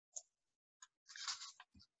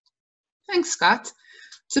Thanks, Scott.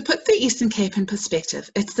 To put the Eastern Cape in perspective,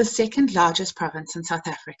 it's the second largest province in South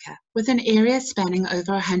Africa, with an area spanning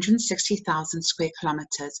over 160,000 square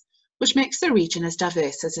kilometres, which makes the region as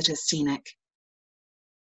diverse as it is scenic.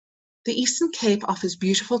 The Eastern Cape offers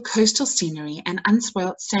beautiful coastal scenery and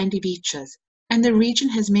unspoilt sandy beaches, and the region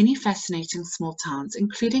has many fascinating small towns,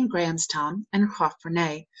 including Grahamstown and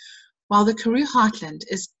Graaf-Reinet, while the Karoo heartland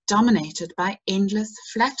is dominated by endless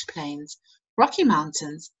flat plains, rocky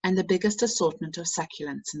mountains, and the biggest assortment of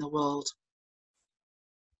succulents in the world.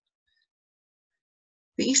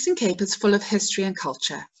 The Eastern Cape is full of history and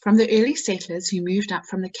culture, from the early settlers who moved up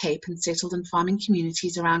from the Cape and settled in farming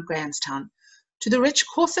communities around Grahamstown, to the rich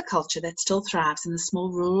Xhosa culture that still thrives in the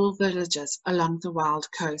small rural villages along the wild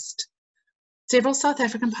coast. Several South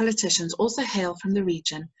African politicians also hail from the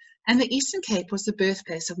region, and the Eastern Cape was the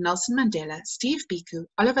birthplace of Nelson Mandela, Steve Biko,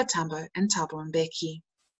 Oliver Tambo, and Thabo Mbeki.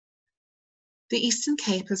 The Eastern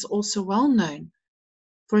Cape is also well known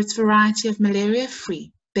for its variety of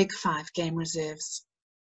malaria-free Big Five game reserves.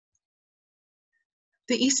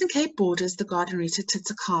 The Eastern Cape borders the garden route at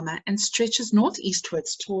Tsitsikamma and stretches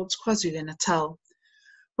northeastwards towards KwaZulu-Natal.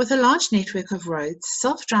 With a large network of roads,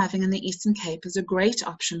 self-driving in the Eastern Cape is a great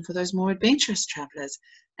option for those more adventurous travellers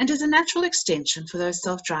and is a natural extension for those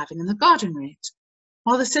self-driving in the garden route.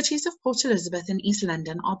 While the cities of Port Elizabeth and East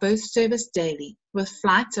London are both serviced daily, with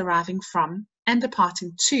flights arriving from and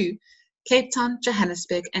departing to Cape Town,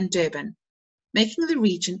 Johannesburg, and Durban, making the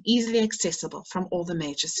region easily accessible from all the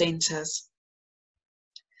major centres.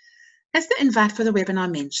 As the invite for the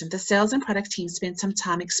webinar mentioned, the sales and product team spent some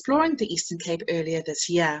time exploring the Eastern Cape earlier this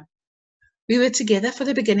year. We were together for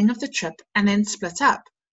the beginning of the trip and then split up,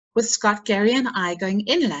 with Scott, Gary, and I going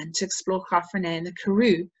inland to explore Graaf-Reinet and the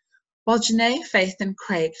Karoo, while Janae, Faith, and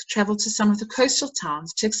Craig travelled to some of the coastal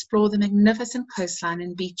towns to explore the magnificent coastline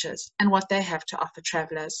and beaches and what they have to offer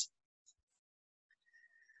travellers.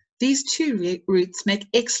 These two routes make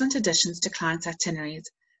excellent additions to clients' itineraries,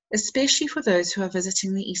 especially for those who are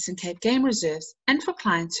visiting the Eastern Cape Game Reserves and for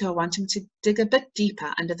clients who are wanting to dig a bit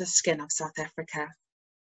deeper under the skin of South Africa.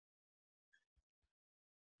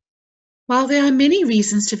 While there are many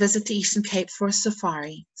reasons to visit the Eastern Cape for a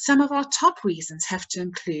safari, some of our top reasons have to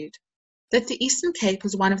include that the Eastern Cape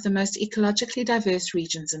is one of the most ecologically diverse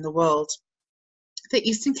regions in the world. The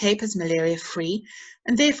Eastern Cape is malaria-free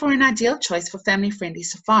and therefore an ideal choice for family-friendly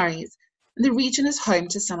safaris, and the region is home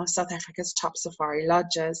to some of South Africa's top safari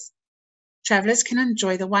lodges. Travellers can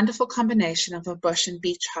enjoy the wonderful combination of a bush and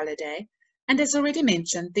beach holiday, and as already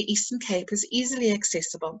mentioned, the Eastern Cape is easily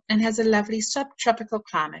accessible and has a lovely subtropical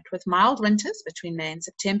climate with mild winters between May and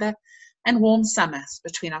September and warm summers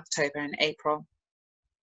between October and April.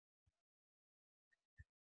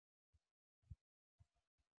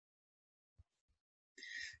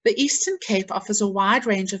 The Eastern Cape offers a wide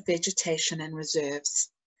range of vegetation and reserves.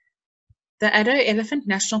 The Addo Elephant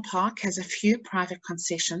National Park has a few private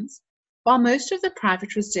concessions, while most of the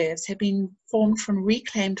private reserves have been formed from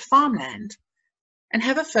reclaimed farmland and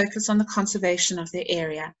have a focus on the conservation of the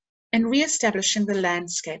area and re-establishing the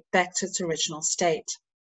landscape back to its original state.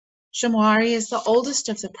 Shamwari is the oldest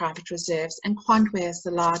of the private reserves and Kwandwe is the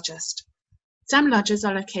largest. Some lodges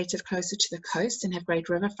are located closer to the coast and have great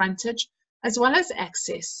river frontage, as well as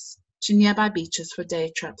access to nearby beaches for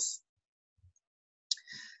day trips.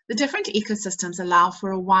 The different ecosystems allow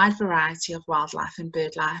for a wide variety of wildlife and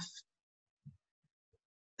bird life.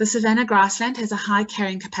 The savanna grassland has a high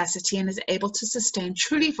carrying capacity and is able to sustain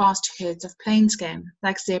truly vast herds of plains game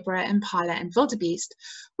like zebra, impala, and wildebeest,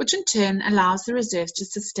 which in turn allows the reserves to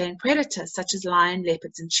sustain predators such as lion,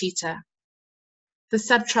 leopards, and cheetah. The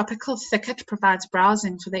subtropical thicket provides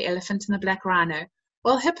browsing for the elephant and the black rhino,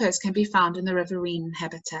 while hippos can be found in the riverine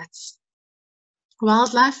habitats.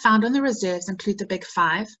 Wildlife found on the reserves include the Big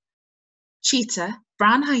Five, cheetah,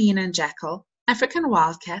 brown hyena and jackal, African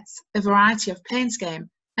wildcats, a variety of plains game,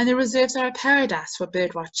 and the reserves are a paradise for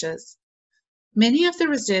bird watchers. Many of the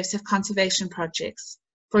reserves have conservation projects.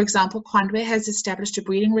 For example, Kwandwe has established a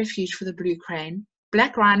breeding refuge for the blue crane.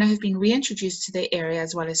 Black rhino have been reintroduced to the area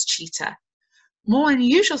as well as cheetah. More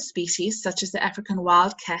unusual species, such as the African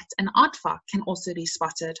wildcat and aardvark, can also be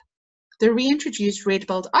spotted. The reintroduced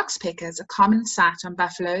red-billed oxpecker is a common sight on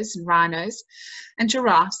buffaloes and rhinos and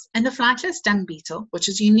giraffes, and the flightless dung beetle, which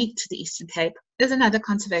is unique to the Eastern Cape, is another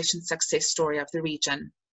conservation success story of the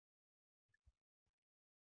region.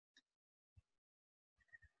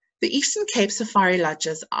 The Eastern Cape safari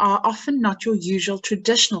lodges are often not your usual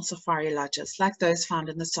traditional safari lodges like those found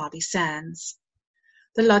in the Sabi Sands.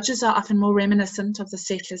 The lodges are often more reminiscent of the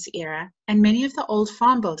settlers' era, and many of the old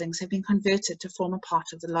farm buildings have been converted to form a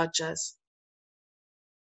part of the lodges.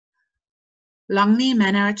 Longney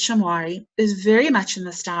Manor at Shamwari is very much in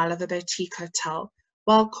the style of a boutique hotel,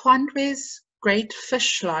 while Quandwe's Great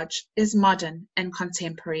Fish Lodge is modern and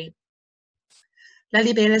contemporary.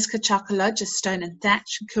 Lalibela's Kachaka Lodge is stone and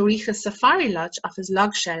thatch, and Karicha's Safari Lodge offers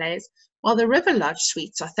log chalets, while the River Lodge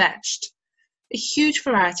suites are thatched. A huge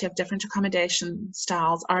variety of different accommodation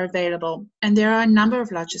styles are available, and there are a number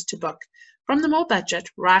of lodges to book, from the more budget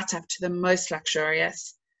right up to the most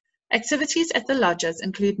luxurious. Activities at the lodges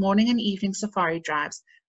include morning and evening safari drives,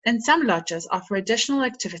 and some lodges offer additional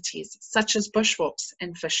activities such as bushwalks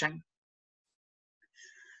and fishing.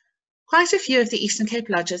 Quite a few of the Eastern Cape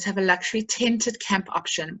lodges have a luxury tented camp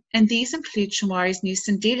option, and these include Shamwari's new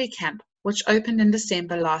scenically camp, which opened in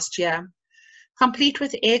December last year. Complete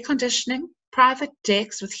with air conditioning, private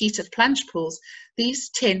decks with heated plunge pools, these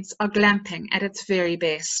tents are glamping at its very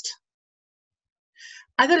best.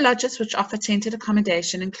 Other lodges which offer tented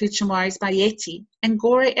accommodation include Shamwari's Bayeti and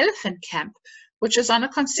Gore Elephant Camp, which is on a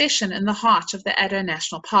concession in the heart of the Addo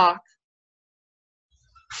National Park.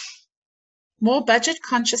 More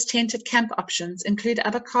budget-conscious tented camp options include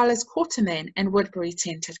Abakala's Quartermain and Woodbury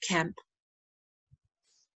Tented Camp.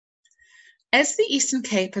 As the Eastern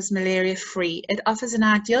Cape is malaria-free, it offers an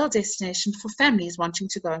ideal destination for families wanting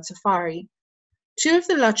to go on safari. Two of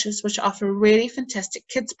the lodges which offer really fantastic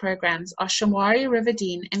kids programs are Shamwari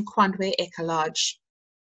Riverdene and Quandwe Eka Lodge.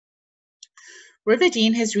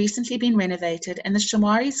 Riverdene has recently been renovated, and the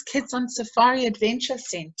Shamwari's Kids on Safari Adventure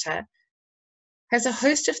Centre has a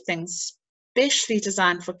host of things specially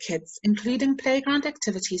designed for kids, including playground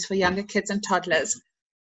activities for younger kids and toddlers,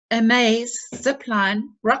 a maze, zip line,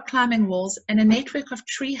 rock climbing walls, and a network of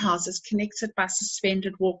tree houses connected by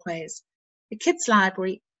suspended walkways, a kids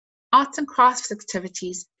library, arts and crafts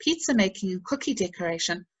activities, pizza making and cookie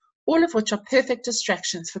decoration, all of which are perfect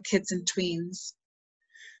distractions for kids and tweens.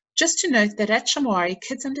 Just to note that at Shamwari,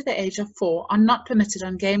 kids under the age of 4 are not permitted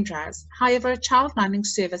on game drives. However, a child-minding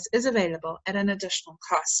service is available at an additional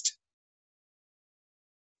cost.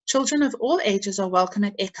 Children of all ages are welcome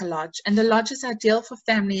at Eka Lodge, and the lodge is ideal for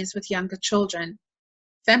families with younger children.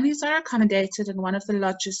 Families are accommodated in one of the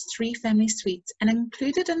lodge's 3 family suites, and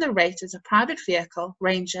included in the rate is a private vehicle,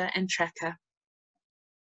 ranger, and tracker.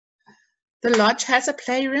 The lodge has a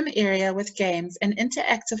playroom area with games and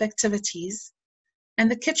interactive activities,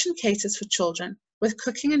 and the kitchen caters for children, with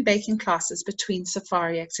cooking and baking classes between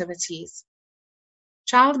safari activities.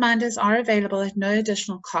 Childminders are available at no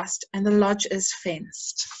additional cost, and the lodge is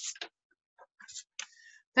fenced.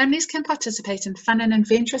 Families can participate in fun and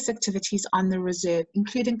adventurous activities on the reserve,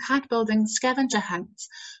 including kite building, scavenger hunts,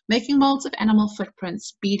 making molds of animal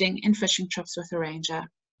footprints, beading, and fishing trips with a ranger.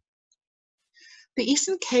 The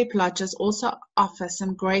Eastern Cape lodges also offer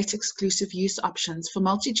some great exclusive use options for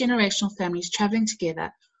multi-generational families traveling together,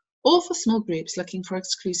 or for small groups looking for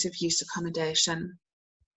exclusive use accommodation.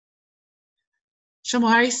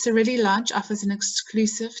 Shamwari's Sirilli Lodge offers an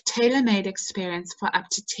exclusive, tailor-made experience for up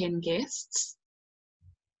to 10 guests.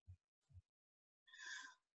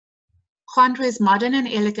 Quandwe's modern and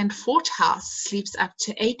elegant fort house sleeps up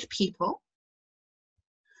to 8 people.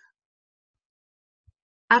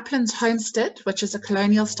 Uplands Homestead, which is a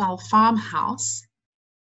colonial-style farmhouse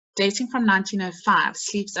dating from 1905,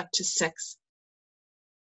 sleeps up to 6,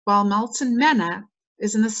 while Melton Manor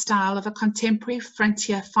is in the style of a contemporary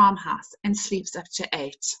frontier farmhouse and sleeps up to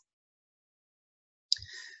 8.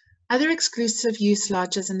 Other exclusive use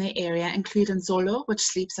lodges in the area include Nzolo, which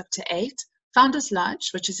sleeps up to 8, Founders Lodge,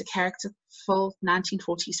 which is a characterful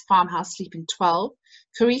 1940s farmhouse, sleeping 12,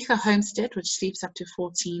 Karicha Homestead, which sleeps up to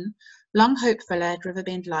 14, Long Hope Villa at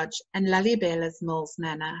Riverbend Lodge, and Lalibela's Mills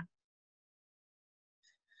Manor.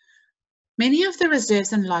 Many of the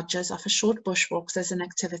reserves and lodges offer short bushwalks as an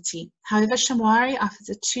activity. However, Shamwari offers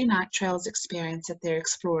a 2-night trails experience at their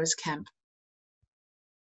Explorers Camp.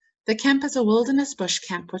 The camp is a wilderness bush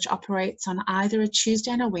camp which operates on either a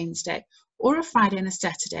Tuesday and a Wednesday or a Friday and a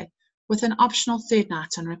Saturday, with an optional 3rd night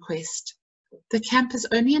on request. The camp is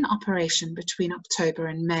only in operation between October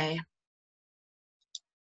and May.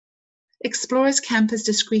 Explorers Camp is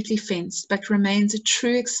discreetly fenced but remains a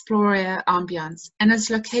true explorer ambiance and is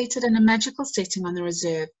located in a magical setting on the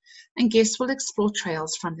reserve, and guests will explore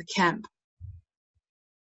trails from the camp.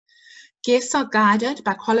 Guests are guided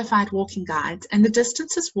by qualified walking guides, and the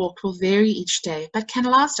distances walked will vary each day but can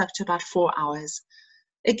last up to about 4 hours.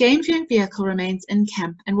 A game viewing vehicle remains in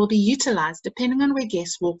camp and will be utilized depending on where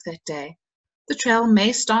guests walk that day. The trail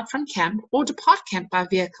may start from camp or depart camp by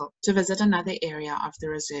vehicle to visit another area of the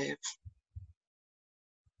reserve.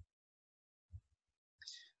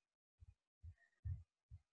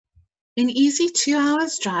 An easy 2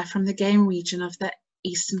 hours drive from the game region of the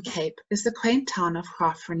Eastern Cape is the quaint town of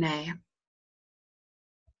Graaf-Reinet.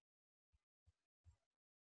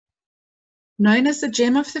 Known as the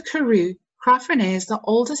Gem of the Karoo, Graaff-Reinet is the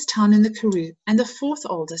oldest town in the Karoo and the fourth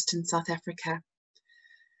oldest in South Africa.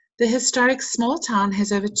 The historic small town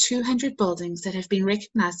has over 200 buildings that have been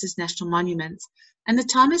recognized as national monuments, and the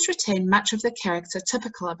town has retained much of the character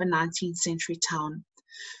typical of a 19th century town.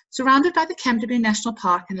 Surrounded by the Canterbury National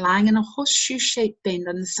Park and lying in a horseshoe-shaped bend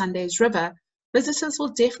on the Sundays River, visitors will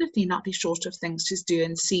definitely not be short of things to do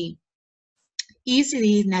and see.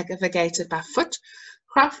 Easily navigated by foot,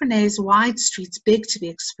 Graaff-Reinet's wide streets beg to be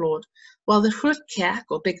explored, while the Groot Kerk,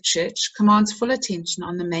 or Big Church, commands full attention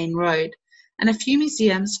on the main road, and a few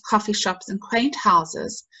museums, coffee shops, and quaint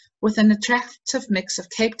houses with an attractive mix of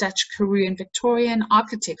Cape Dutch, Karoo, and Victorian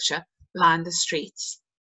architecture line the streets.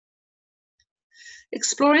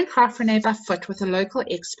 Exploring Graaff-Reinet by foot with a local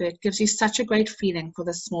expert gives you such a great feeling for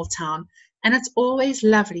this small town, and it's always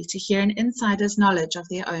lovely to hear an insider's knowledge of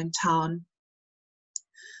their own town.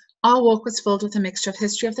 Our walk was filled with a mixture of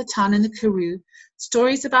history of the town and the Karoo,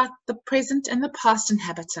 stories about the present and the past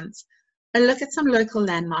inhabitants, a look at some local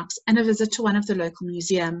landmarks, and a visit to one of the local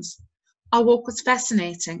museums. Our walk was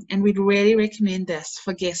fascinating, and we'd really recommend this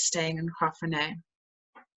for guests staying in Graaff-Reinet.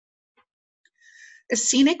 A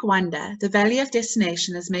scenic wonder, the Valley of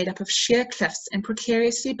Destination is made up of sheer cliffs and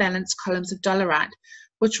precariously balanced columns of dolerite,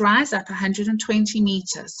 which rise up 120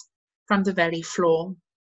 meters from the valley floor.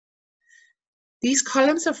 These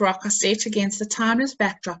columns of rock are set against the timeless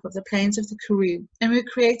backdrop of the plains of the Karoo and were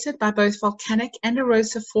created by both volcanic and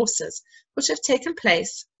erosive forces which have taken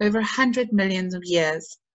place over 100 million of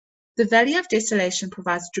years. The Valley of Desolation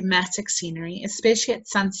provides dramatic scenery, especially at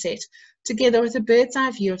sunset, together with a bird's eye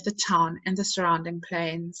view of the town and the surrounding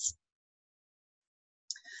plains.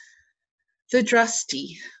 The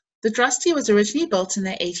Drosty. The Drosty was originally built in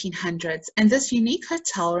the 1800s, and this unique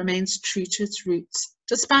hotel remains true to its roots,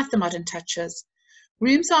 despite the modern touches.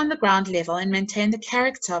 Rooms are on the ground level and maintain the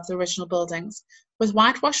character of the original buildings, with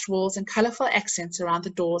whitewashed walls and colourful accents around the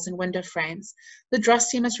doors and window frames. The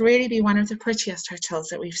Drosty must really be one of the prettiest hotels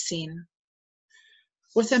that we've seen.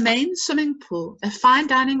 With a main swimming pool, a fine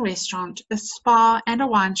dining restaurant, a spa, and a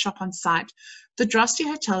wine shop on site, the Drosty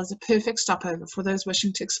Hotel is a perfect stopover for those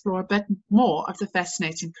wishing to explore a bit more of the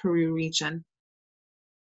fascinating Karoo region.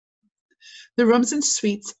 The rooms and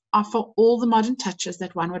suites offer all the modern touches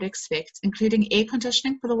that one would expect, including air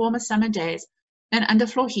conditioning for the warmer summer days and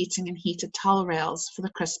underfloor heating and heated towel rails for the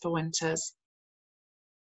crisper winters.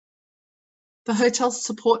 The hotel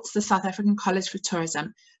supports the South African College for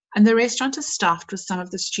Tourism, and the restaurant is staffed with some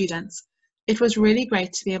of the students. It was really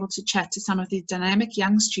great to be able to chat to some of these dynamic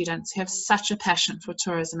young students who have such a passion for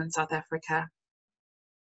tourism in South Africa.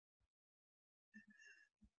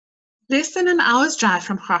 Less than an hour's drive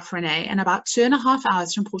from Graaff-Reinet and about 2.5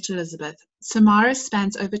 hours from Port Elizabeth, Samara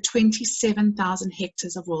spans over 27,000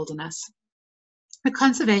 hectares of wilderness. A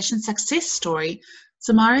conservation success story,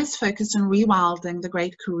 Samara is focused on rewilding the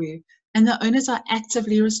Great Karoo, and the owners are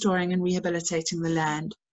actively restoring and rehabilitating the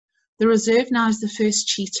land. The reserve now is the first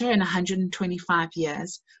cheetah in 125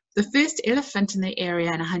 years, the first elephant in the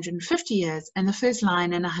area in 150 years, and the first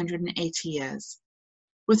lion in 180 years.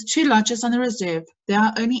 With 2 lodges on the reserve, there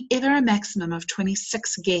are only ever a maximum of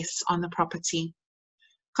 26 guests on the property.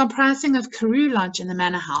 Comprising of Karoo Lodge and the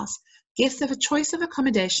Manor House, guests have a choice of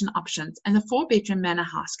accommodation options, and the 4-bedroom Manor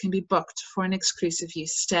House can be booked for an exclusive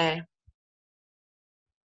use stay.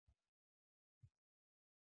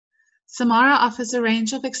 Samara offers a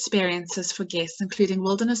range of experiences for guests, including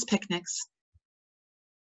wilderness picnics,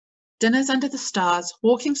 dinners under the stars,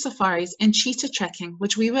 walking safaris, and cheetah trekking,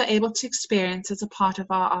 which we were able to experience as a part of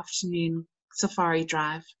our afternoon safari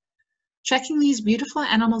drive. Tracking these beautiful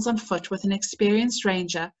animals on foot with an experienced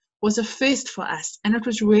ranger was a first for us, and it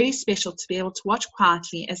was really special to be able to watch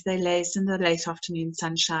quietly as they lazed in the late afternoon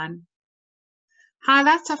sunshine.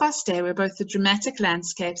 Highlights of our stay were both the dramatic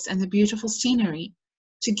landscapes and the beautiful scenery,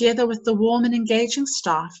 together with the warm and engaging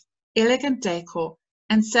staff, elegant decor,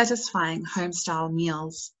 and satisfying home-style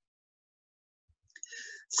meals.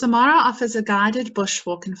 Samara offers a guided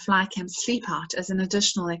bushwalk and fly camp sleep out as an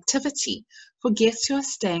additional activity for guests who are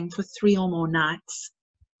staying for 3 or more nights.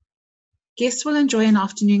 Guests will enjoy an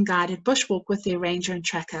afternoon guided bushwalk with their ranger and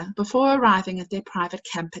tracker before arriving at their private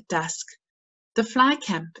camp at dusk. The fly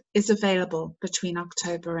camp is available between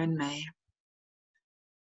October and May.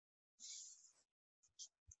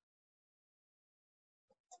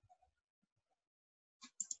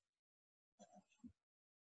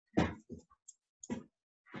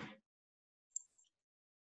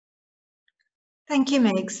 Thank you,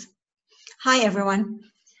 Megs. Hi, everyone.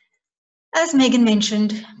 As Megan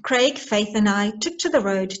mentioned, Craig, Faith, and I took to the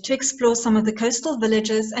road to explore some of the coastal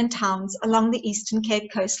villages and towns along the Eastern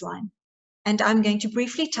Cape coastline. and I'm going to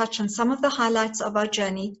briefly touch on some of the highlights of our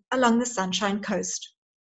journey along the Sunshine Coast.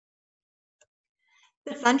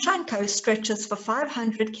 The Sunshine Coast stretches for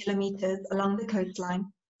 500 kilometers along the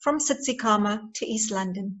coastline from Tsitsikamma to East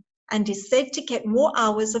London and is said to get more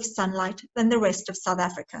hours of sunlight than the rest of South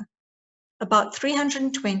Africa, about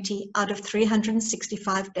 320 out of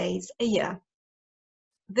 365 days a year.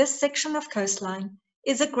 This section of coastline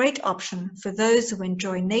is a great option for those who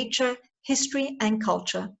enjoy nature, history, and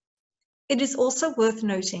culture. It is also worth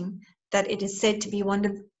noting that it is said to be one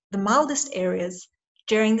of the mildest areas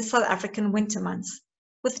during the South African winter months,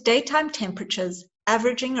 with daytime temperatures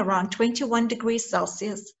averaging around 21 degrees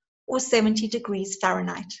Celsius or 70 degrees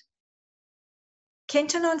Fahrenheit.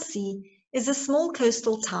 Kenton-on-Sea is a small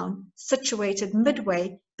coastal town situated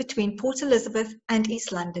midway between Port Elizabeth and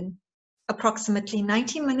East London, approximately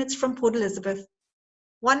 90 minutes from Port Elizabeth,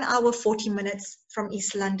 1 hour 40 minutes from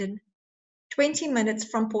East London, 20 minutes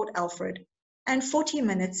from Port Alfred, and 40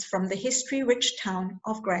 minutes from the history-rich town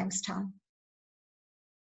of Grahamstown.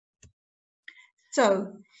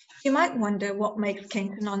 So, you might wonder what makes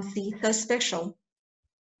Kenton-on-Sea so special.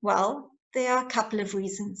 Well, there are a couple of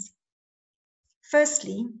reasons.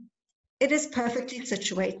 Firstly, it is perfectly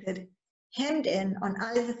situated, hemmed in on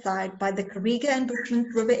either side by the Karoo and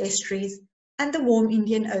Bushman River estuaries and the warm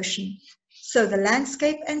Indian Ocean, so the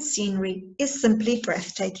landscape and scenery is simply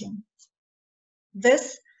breathtaking.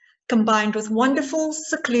 This, combined with wonderful,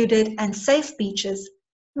 secluded, and safe beaches,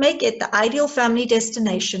 make it the ideal family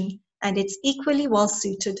destination, and it's equally well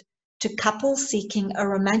suited to couples seeking a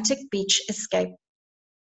romantic beach escape.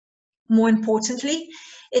 More importantly,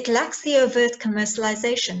 it lacks the overt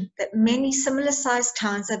commercialization that many similar-sized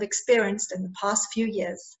towns have experienced in the past few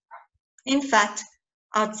years. In fact,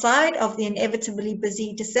 outside of the inevitably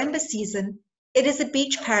busy December season, it is a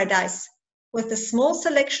beach paradise with a small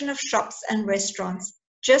selection of shops and restaurants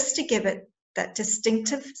just to give it that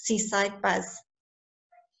distinctive seaside buzz.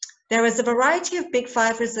 There is a variety of Big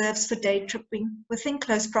Five reserves for day tripping within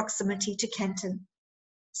close proximity to Kenton.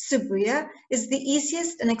 Sibuya is the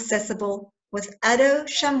easiest and accessible, with Addo,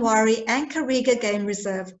 Shamwari, and Kariga Game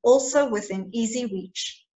Reserve also within easy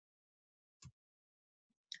reach.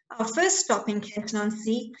 Our first stop in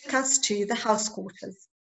Kenton-on-Sea took us to the house quarters.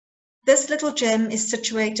 This little gem is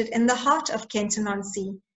situated in the heart of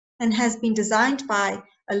Kenton-on-Sea and has been designed by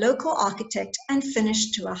a local architect and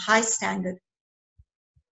finished to a high standard.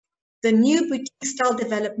 The new boutique-style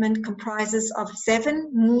development comprises of 7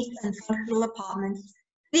 neat and functional apartments,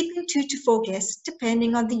 sleeping 2 to 4 guests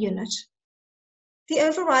depending on the unit. The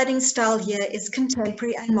overriding style here is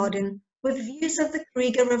contemporary and modern, with views of the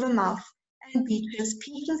Kariga River mouth and beaches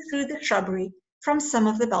peeking through the shrubbery from some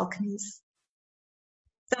of the balconies.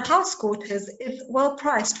 The house quarters is well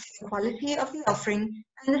priced for the quality of the offering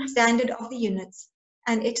and the standard of the units,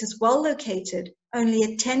 and it is well located, only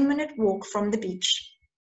a 10-minute walk from the beach.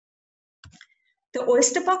 The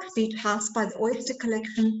Oyster Box Beach House by the Oyster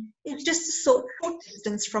Collection is just a short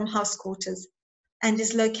distance from house quarters and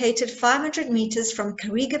is located 500 meters from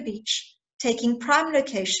Kariga Beach, taking prime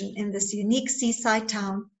location in this unique seaside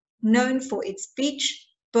town known for its beach,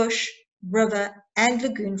 bush, river, and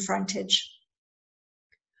lagoon frontage.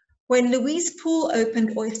 When Louise Poole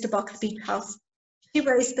opened Oyster Box Beach House, she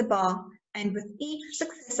raised the bar, and with each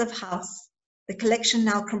successive house, the collection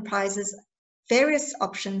now comprises various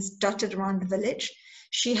options dotted around the village.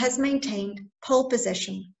 She has maintained pole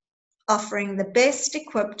position, offering the best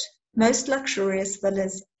equipped, most luxurious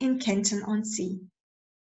villas in Kenton-on-Sea.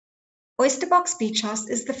 Oyster Box Beach House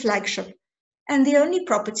is the flagship and the only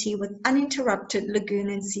property with uninterrupted lagoon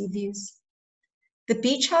and sea views. The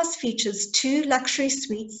beach house features 2 luxury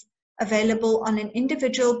suites available on an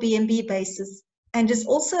individual B&B basis and is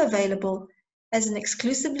also available as an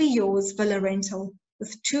exclusively yours villa rental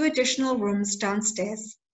with 2 additional rooms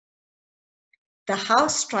downstairs. The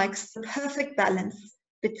house strikes the perfect balance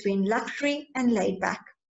between luxury and laid back.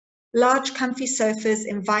 Large comfy sofas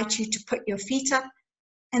invite you to put your feet up,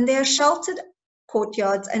 and there are sheltered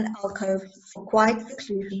courtyards and alcoves for quiet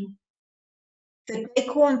seclusion. The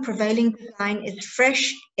decor and prevailing design is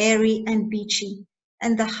fresh, airy, and beachy,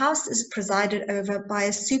 and the house is presided over by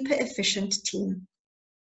a super efficient team.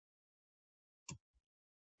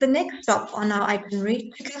 The next stop on our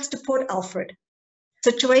itinerary took us to Port Alfred,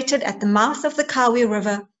 situated at the mouth of the Karoo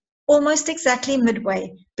River, almost exactly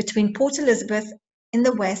midway between Port Elizabeth in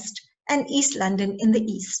the west and East London in the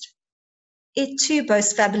east. It too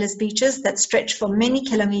boasts fabulous beaches that stretch for many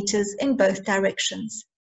kilometers in both directions.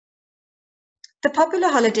 The popular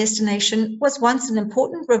holiday destination was once an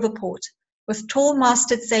important river port, with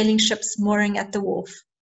tall-masted sailing ships mooring at the wharf.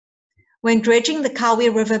 When dredging the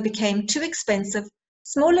Karoo River became too expensive,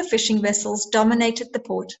 smaller fishing vessels dominated the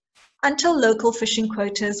port until local fishing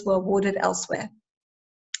quotas were awarded elsewhere.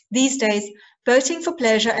 These days, boating for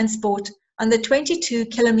pleasure and sport on the 22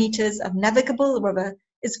 kilometers of navigable river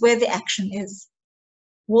is where the action is.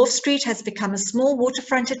 Wharf Street has become a small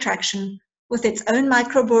waterfront attraction with its own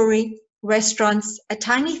microbrewery, restaurants, a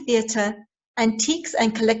tiny theatre, antiques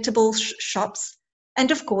and collectible shops,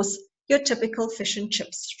 and of course, your typical fish and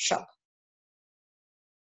chips shop.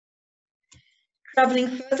 Travelling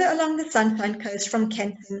further along the Sunshine Coast from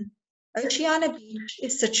Kenton, Oceana Beach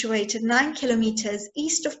is situated 9 kilometers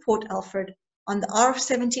east of Port Alfred on the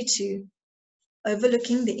R72,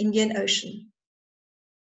 overlooking the Indian Ocean.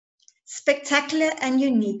 Spectacular and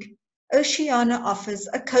unique, Oceana offers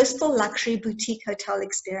a coastal luxury boutique hotel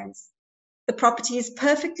experience. The property is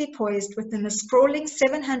perfectly poised within a sprawling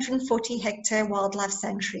 740-hectare wildlife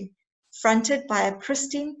sanctuary, fronted by a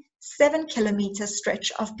pristine 7-kilometer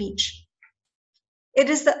stretch of beach. It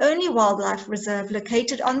is the only wildlife reserve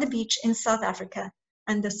located on the beach in South Africa,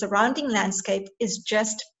 and the surrounding landscape is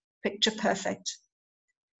just picture perfect.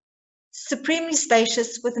 Supremely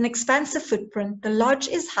spacious with an expansive footprint, the lodge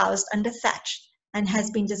is housed under thatch and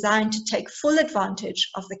has been designed to take full advantage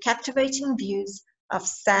of the captivating views of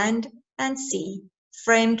sand and sea,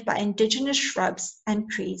 framed by indigenous shrubs and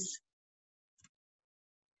trees.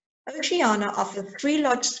 Oceana offers 3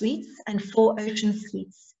 lodge suites and 4 ocean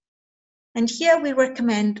suites. And here we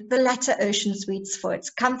recommend the latter ocean suites for its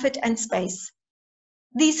comfort and space.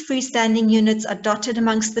 These freestanding units are dotted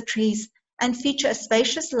amongst the trees and feature a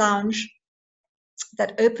spacious lounge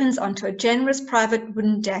that opens onto a generous private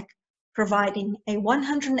wooden deck, providing a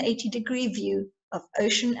 180-degree view of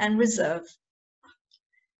ocean and reserve.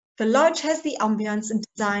 The lodge has the ambience and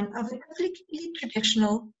design of a completely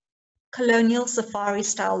traditional colonial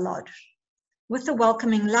safari-style lodge, with a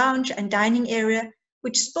welcoming lounge and dining area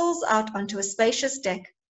which spills out onto a spacious deck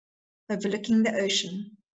overlooking the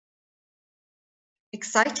ocean.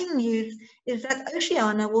 Exciting news is that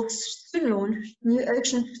Oceana will soon launch new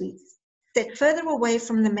ocean suites, set further away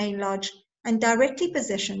from the main lodge and directly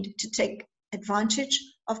positioned to take advantage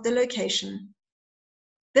of the location.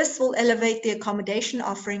 This will elevate the accommodation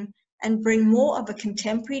offering and bring more of a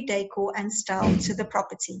contemporary decor and style to the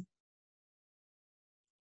property.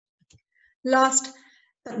 Last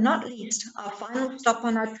but not least, our final stop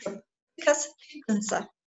on our trip took us to Quince,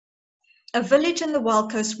 a village in the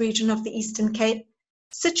Wild Coast region of the Eastern Cape,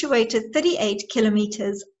 situated 38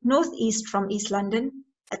 kilometers northeast from East London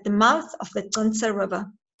at the mouth of the Quince River,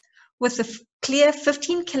 with a clear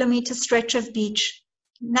 15-kilometer stretch of beach,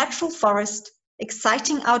 natural forest,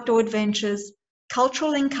 exciting outdoor adventures,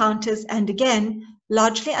 cultural encounters, and again,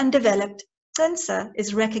 largely undeveloped. Quince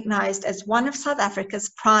is recognized as one of South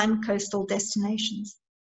Africa's prime coastal destinations.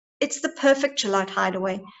 It's the perfect chill-out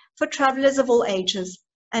hideaway for travelers of all ages,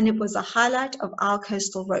 and it was a highlight of our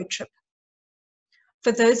coastal road trip.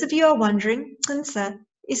 For those of you who are wondering, Quince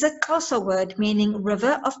is a Xhosa word meaning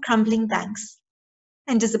river of crumbling banks,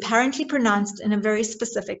 and is apparently pronounced in a very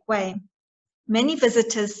specific way. Many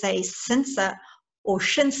visitors say Sinsa or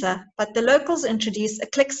Shinsa, but the locals introduce a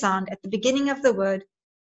click sound at the beginning of the word,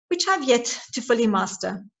 which I've yet to fully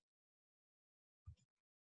master.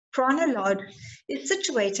 Prana Lodge is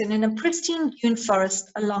situated in a pristine dune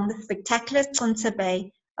forest along the spectacular Quince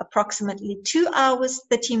Bay, approximately 2 hours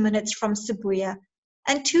 30 minutes from Sibuya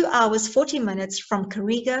and 2 hours 40 minutes from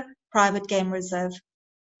Kariga Private Game Reserve.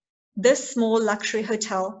 This small luxury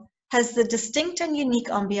hotel has the distinct and unique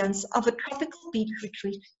ambience of a tropical beach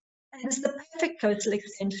retreat and is the perfect coastal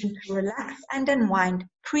extension to relax and unwind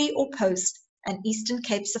pre or post an Eastern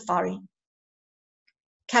Cape safari.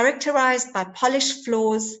 Characterized by polished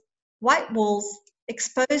floors, white walls,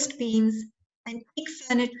 exposed beams, antique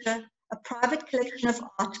furniture, a private collection of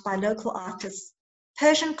art by local artists,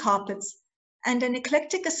 Persian carpets, and an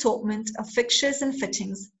eclectic assortment of fixtures and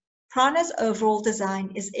fittings, Prana's overall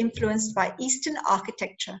design is influenced by Eastern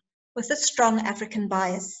architecture with a strong African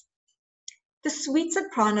bias. The suites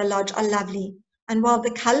at Prana Lodge are lovely, and while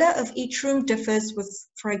the color of each room differs with,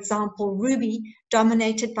 for example, ruby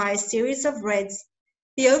dominated by a series of reds,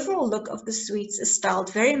 the overall look of the suites is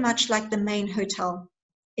styled very much like the main hotel.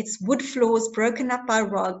 Its wood floors broken up by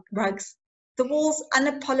rugs, the walls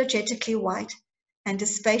unapologetically white, and a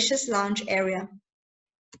spacious lounge area.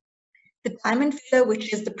 The Diamond Villa,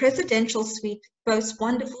 which is the presidential suite, boasts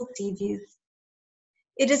wonderful sea views.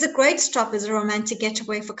 It is a great stop as a romantic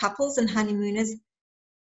getaway for couples and honeymooners,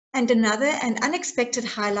 and another and unexpected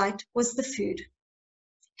highlight was the food.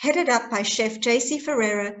 Headed up by Chef J.C.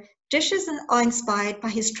 Ferreira, dishes are inspired by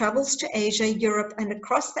his travels to Asia, Europe, and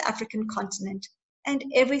across the African continent, and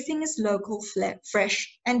everything is local,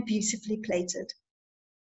 fresh, and beautifully plated.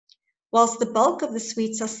 Whilst the bulk of the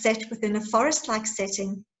suites are set within a forest-like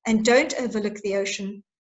setting and don't overlook the ocean,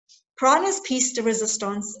 Prana's piece de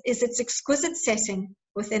resistance is its exquisite setting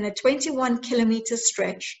within a 21-kilometre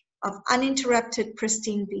stretch of uninterrupted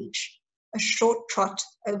pristine beach, a short trot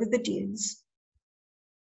over the dunes.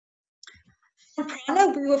 From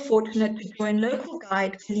Prana, we were fortunate to join local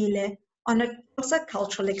guide Velile on a Xhosa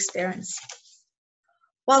cultural experience.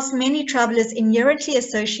 Whilst many travellers inherently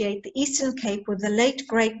associate the Eastern Cape with the late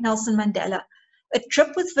great Nelson Mandela, a trip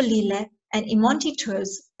with Velile and Imonti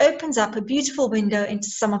Tours opens up a beautiful window into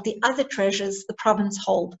some of the other treasures the province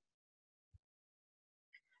holds.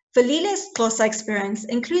 Velile's Xhosa experience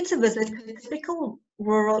includes a visit to a typical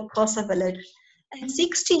rural Xhosa village and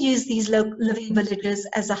seeks to use these living villages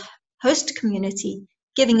as a host community,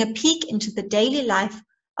 giving a peek into the daily life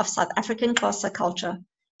of South African Xhosa culture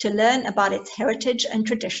to learn about its heritage and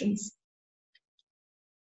traditions.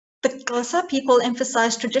 The Xhosa people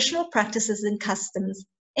emphasize traditional practices and customs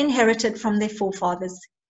inherited from their forefathers.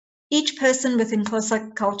 Each person within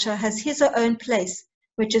Xhosa culture has his or own place,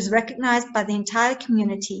 which is recognized by the entire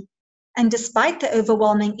community. And despite the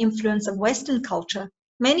overwhelming influence of Western culture,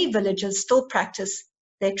 many villages still practice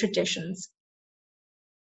their traditions.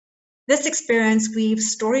 This experience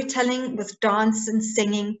weaves storytelling with dance and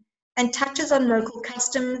singing and touches on local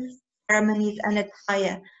customs, ceremonies, and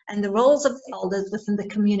attire, and the roles of the elders within the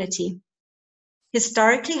community.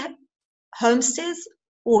 Historically, homesteads,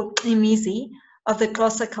 or imizi, of the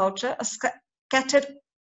Xhosa culture are scattered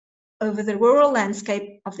over the rural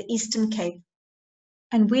landscape of the Eastern Cape,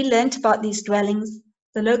 and we learnt about these dwellings,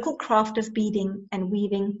 the local craft of beading and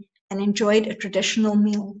weaving, and enjoyed a traditional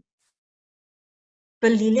meal.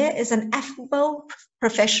 Velile is an affable,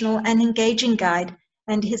 professional, and engaging guide,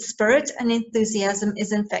 and his spirit and enthusiasm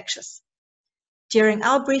is infectious. During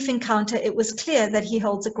our brief encounter, it was clear that he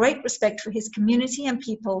holds a great respect for his community and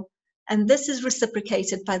people, and this is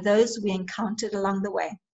reciprocated by those we encountered along the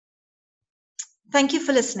way. Thank you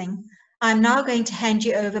for listening. I'm now going to hand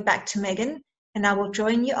you over back to Megan, and I will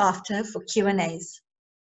join you after for Q&As.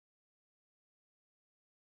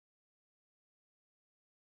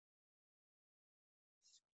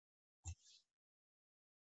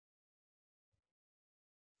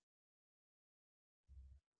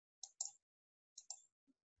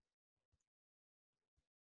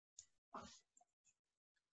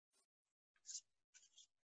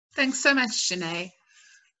 Thanks so much, Janae.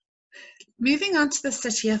 Moving on to the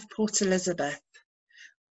city of Port Elizabeth.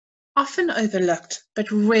 Often overlooked,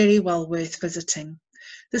 but really well worth visiting.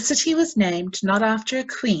 The city was named not after a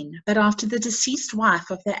queen, but after the deceased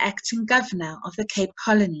wife of the acting governor of the Cape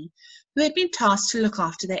Colony, who had been tasked to look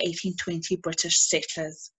after the 1820 British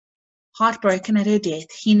settlers. Heartbroken at her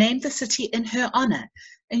death, he named the city in her honour,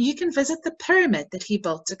 and you can visit the pyramid that he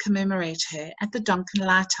built to commemorate her at the Donkin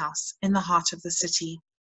Lighthouse in the heart of the city.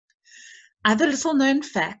 Other little-known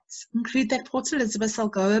facts include that Port Elizabeth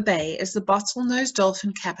Algoa Bay is the bottlenose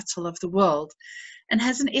dolphin capital of the world and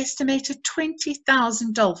has an estimated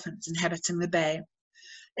 20,000 dolphins inhabiting the bay.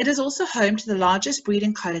 It is also home to the largest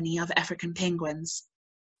breeding colony of African penguins.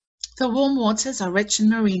 The warm waters are rich in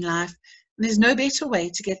marine life, and there's no better way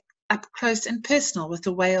to get up close and personal with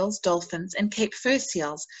the whales, dolphins, and Cape fur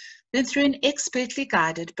seals than through an expertly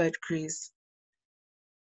guided boat cruise.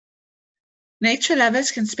 Nature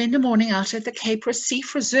lovers can spend a morning out at the Cape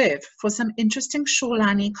Reef Reserve for some interesting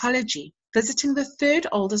shoreline ecology, visiting the third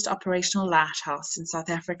oldest operational lighthouse in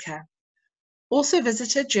South Africa. Also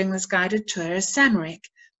visited during this guided tour is Samrek,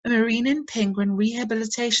 a marine and penguin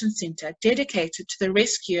rehabilitation centre dedicated to the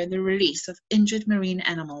rescue and the release of injured marine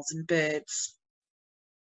animals and birds.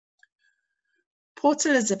 Port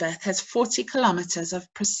Elizabeth has 40 kilometres of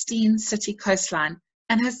pristine city coastline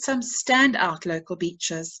and has some standout local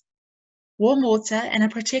beaches. Warm water and a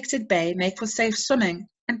protected bay make for safe swimming,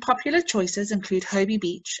 and popular choices include Hobie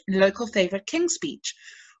Beach and local favourite Kings Beach,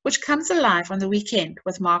 which comes alive on the weekend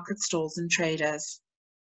with market stalls and traders.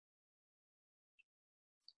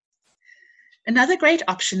 Another great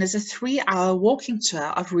option is a 3-hour walking tour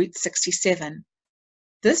of Route 67.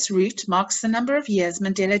 This route marks the number of years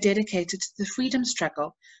Mandela dedicated to the freedom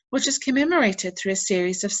struggle, which is commemorated through a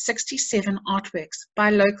series of 67 artworks by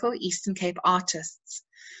local Eastern Cape artists.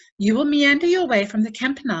 You will meander your way from the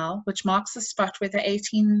Campanile, which marks the spot where the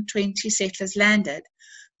 1820 settlers landed,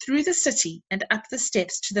 through the city and up the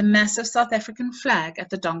steps to the massive South African flag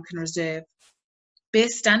at the Donkin Reserve.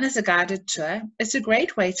 Best done as a guided tour, it's a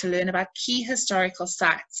great way to learn about key historical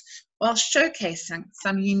sites while showcasing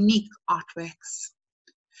some unique artworks.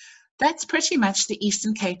 That's pretty much the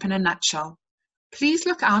Eastern Cape in a nutshell. Please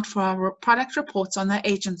look out for our product reports on the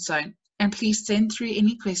Agent Zone, and please send through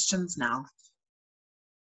any questions now.